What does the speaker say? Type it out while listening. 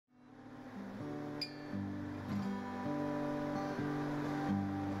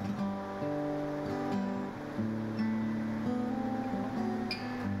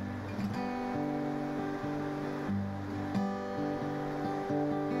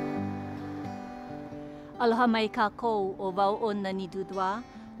Aloha mai kākou o wau o Nani Dudoit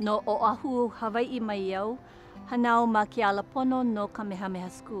no Oahu, Hawaii mai iau, hanau ma Kealapono no Kamehameha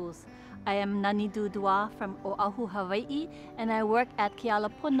Schools. I am Nani Dudoit from Oahu, Hawaii, and I work at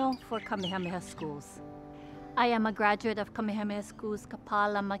Kealapono for Kamehameha Schools. I am a graduate of Kamehameha Schools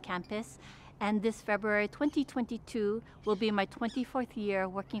Kapalama campus, and this February 2022 will be my 24th year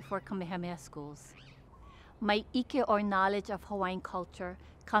working for Kamehameha Schools. My ike or knowledge of Hawaiian culture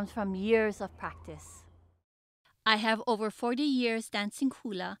comes from years of practice. I have over 40 years dancing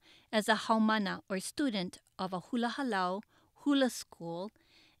hula as a haumana or student of a hula halau hula school,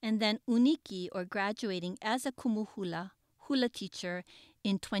 and then uniki or graduating as a kumuhula hula teacher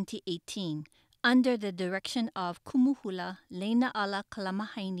in 2018 under the direction of kumuhula Leina Ala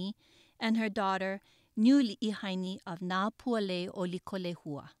Kalamahaini and her daughter Niuli'ihaini of Nāpuale o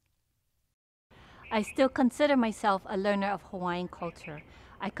Likolehua. I still consider myself a learner of Hawaiian culture.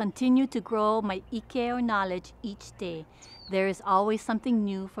 I continue to grow my ike or knowledge each day. There is always something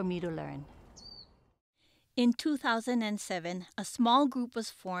new for me to learn. In 2007, a small group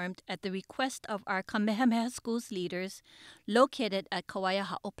was formed at the request of our Kamehameha Schools leaders located at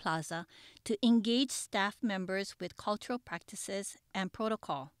Kawaiaha'o Plaza to engage staff members with cultural practices and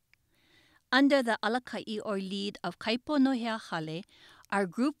protocol. Under the alakai or lead of Kaipo Nohea Hale, our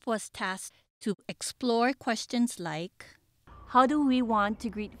group was tasked to explore questions like: how do we want to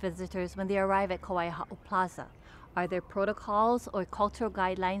greet visitors when they arrive at Kawaiaha'o Plaza? Are there protocols or cultural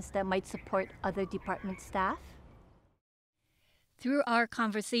guidelines that might support other department staff? Through our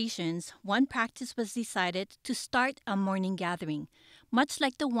conversations, one practice was decided to start a morning gathering, much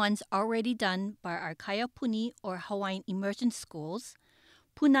like the ones already done by our Kaiapuni or Hawaiian immersion schools,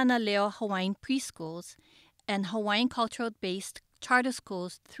 Punana Leo Hawaiian preschools, and Hawaiian cultural-based charter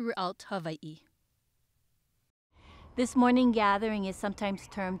schools throughout Hawaii. This morning gathering is sometimes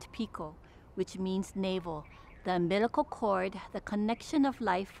termed piko, which means navel, the umbilical cord, the connection of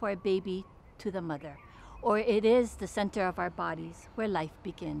life for a baby to the mother, or it is the center of our bodies where life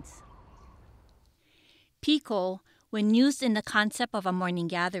begins. Piko, when used in the concept of a morning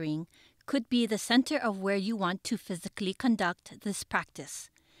gathering, could be the center of where you want to physically conduct this practice.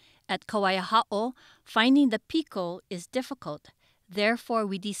 At Kawaiaha'o, finding the piko is difficult. Therefore,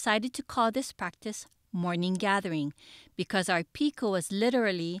 we decided to call this practice morning gathering, because our piko was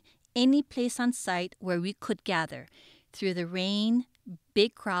literally any place on site where we could gather, through the rain,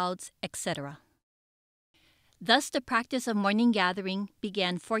 big crowds, etc. Thus, the practice of morning gathering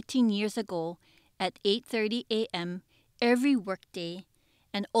began 14 years ago at 8:30 a.m. every workday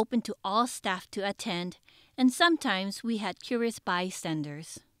and open to all staff to attend, and sometimes we had curious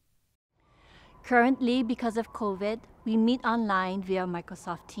bystanders. Currently, because of COVID, we meet online via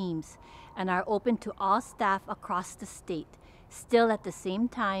Microsoft Teams and are open to all staff across the state, still at the same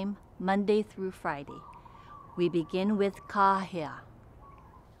time, Monday through Friday. We begin with kahea.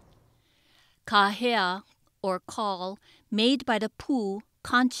 Kahea, or call, made by the pu,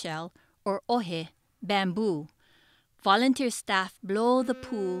 conch shell, or ohe, bamboo. Volunteer staff blow the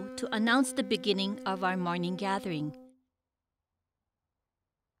pu to announce the beginning of our morning gathering.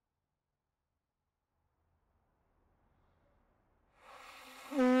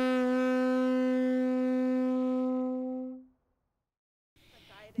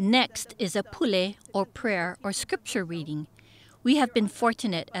 Next is a pule, or prayer, or scripture reading. We have been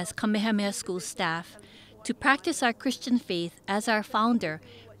fortunate as Kamehameha Schools staff to practice our Christian faith as our founder,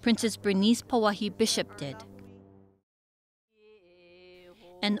 Princess Bernice Pauahi Bishop, did.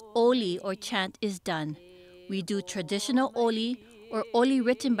 An oli, or chant, is done. We do traditional oli, or oli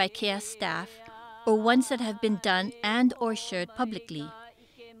written by KS staff, or ones that have been done and or shared publicly.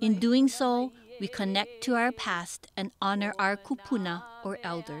 In doing so, we connect to our past and honor our Kūpuna, or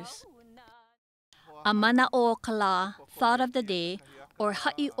elders. A mana o kala, thought of the day, or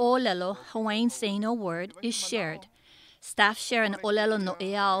ha'i olelo, Hawaiian saying or word, is shared. Staff share an olelo no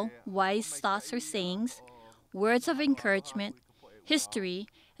eau, wise thoughts or sayings, words of encouragement, history,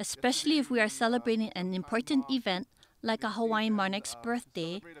 especially if we are celebrating an important event like a Hawaiian monarch's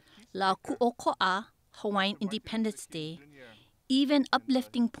birthday, la ku'oko'a, Hawaiian Independence Day, even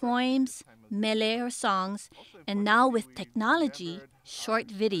uplifting poems, mele or songs, and now with technology, short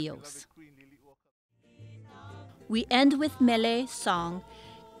videos. We end with mele song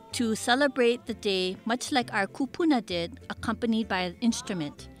to celebrate the day, much like our Kūpuna did, accompanied by an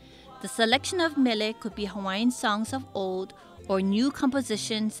instrument. The selection of mele could be Hawaiian songs of old or new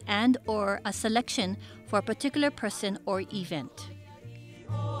compositions and or a selection for a particular person or event.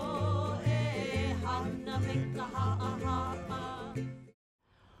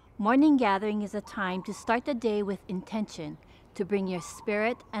 Morning gathering is a time to start the day with intention, to bring your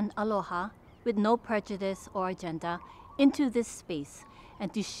spirit and aloha, with no prejudice or agenda into this space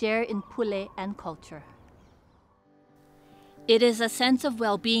and to share in pule and culture. It is a sense of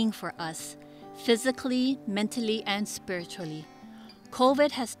well-being for us, physically, mentally, and spiritually.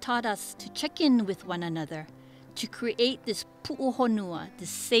 COVID has taught us to check in with one another, to create this pu'uhonua, this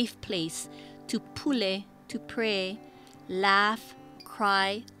safe place to pule, to pray, laugh,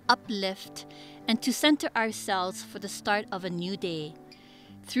 cry, uplift, and to center ourselves for the start of a new day.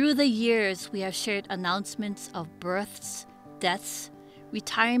 Through the years, we have shared announcements of births, deaths,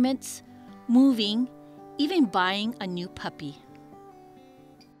 retirements, moving, even buying a new puppy.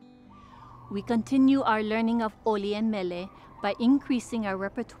 We continue our learning of oli and mele by increasing our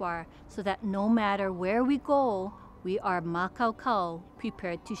repertoire so that no matter where we go, we are makaukau,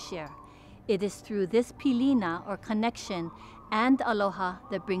 prepared to share. It is through this pilina or connection and aloha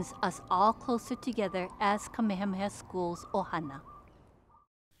that brings us all closer together as Kamehameha Schools ohana.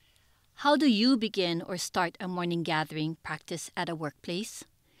 How do you begin or start a morning gathering practice at a workplace?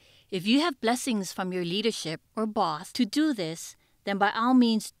 If you have blessings from your leadership or boss to do this, then by all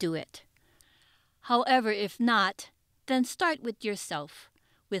means do it. However, if not, then start with yourself,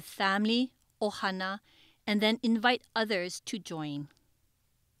 with family, ohana, and then invite others to join.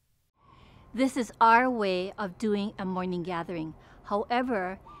 This is our way of doing a morning gathering.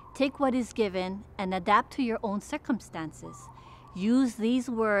 However, take what is given and adapt to your own circumstances. Use these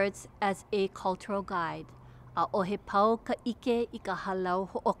words as a cultural guide. A'ohe pau ka ike I ka halau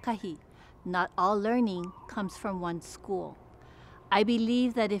ho'okahi. Not all learning comes from one school. I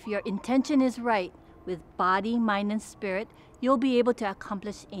believe that if your intention is right, with body, mind, and spirit, you'll be able to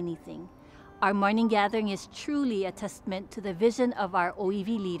accomplish anything. Our morning gathering is truly a testament to the vision of our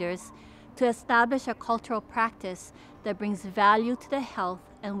OEV leaders to establish a cultural practice that brings value to the health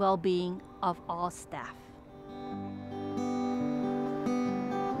and well-being of all staff.